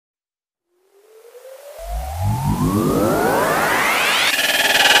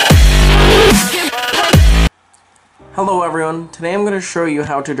Hello everyone, today I'm going to show you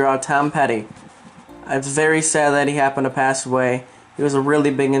how to draw Tom Petty. It's very sad that he happened to pass away. He was a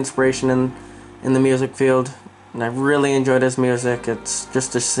really big inspiration in the music field, and I really enjoyed his music. It's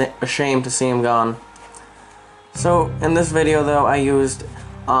just a shame to see him gone. So in this video though, I used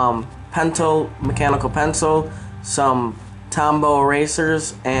mechanical pencil, some Tombow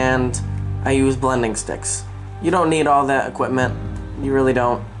erasers, and I used blending sticks. You don't need all that equipment, you really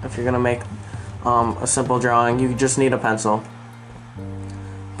don't, if you're going to make a simple drawing. You just need a pencil.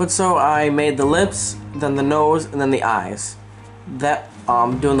 But so I made the lips, then the nose, and then the eyes. That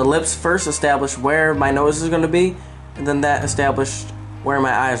doing the lips first established where my nose is going to be, and then that established where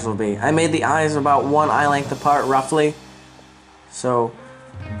my eyes will be. I made the eyes about one eye length apart roughly, so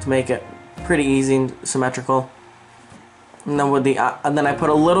to make it pretty easy and symmetrical. And then with and then I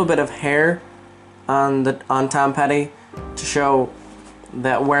put a little bit of hair on Tom Petty to show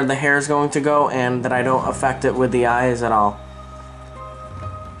that where the hair is going to go and that I don't affect it with the eyes at all.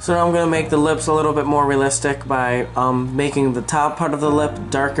 So now I'm going to make the lips a little bit more realistic by making the top part of the lip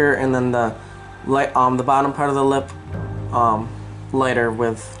darker and then the bottom part of the lip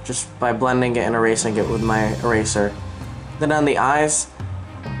lighter just by blending it and erasing it with my eraser. Then on the eyes,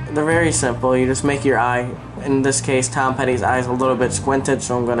 they're very simple. You just make your eye, in this case Tom Petty's eyes, a little bit squinted,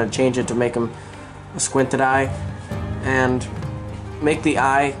 so I'm going to change it to make him a squinted eye, and make the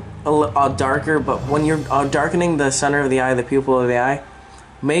eye darker. But when you're darkening the center of the eye, the pupil of the eye,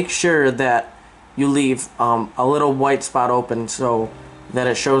 make sure that you leave a little white spot open so that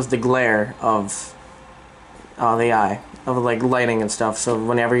it shows the glare of the eye, of like lighting and stuff. So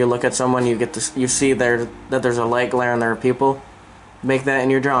whenever you look at someone, you see that there's a light glare in their pupil. Make that in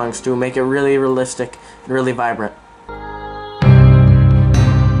your drawings too. Make it really realistic and really vibrant.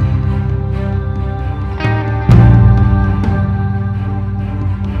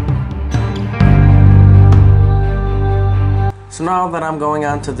 So now that I'm going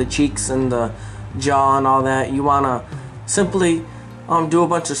on to the cheeks and the jaw and all that, you want to simply do a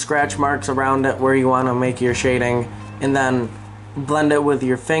bunch of scratch marks around it where you want to make your shading, and then blend it with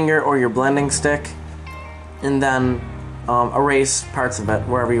your finger or your blending stick, and then erase parts of it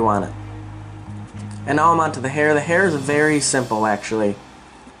wherever you want it. And now I'm on to the hair. The hair is very simple actually.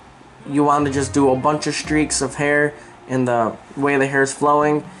 You want to just do a bunch of streaks of hair in the way the hair is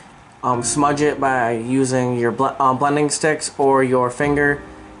flowing. Smudge it by using your blending sticks or your finger,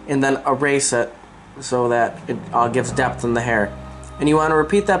 and then erase it so that it gives depth in the hair. And you want to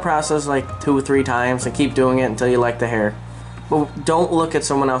repeat that process like 2 or 3 times and keep doing it until you like the hair. But don't look at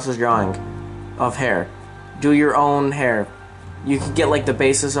someone else's drawing of hair. Do your own hair. You can get like the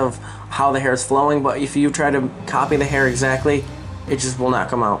basis of how the hair is flowing, but if you try to copy the hair exactly, it just will not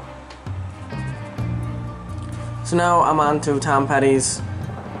come out. So now I'm on to Tom Petty's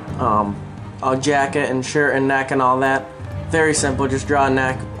a jacket and shirt and neck and all that. Very simple, just draw a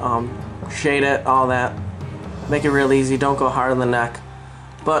neck, shade it, all that. Make it real easy, don't go hard on the neck.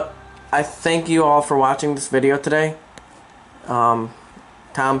 But I thank you all for watching this video today. Tom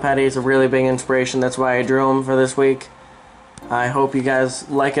Petty is a really big inspiration, that's why I drew him for this week. I hope you guys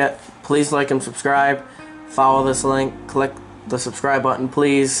like it. Please like and subscribe. Follow this link, click the subscribe button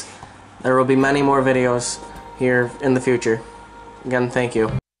please. There will be many more videos here in the future. Again, thank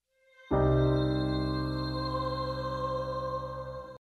you.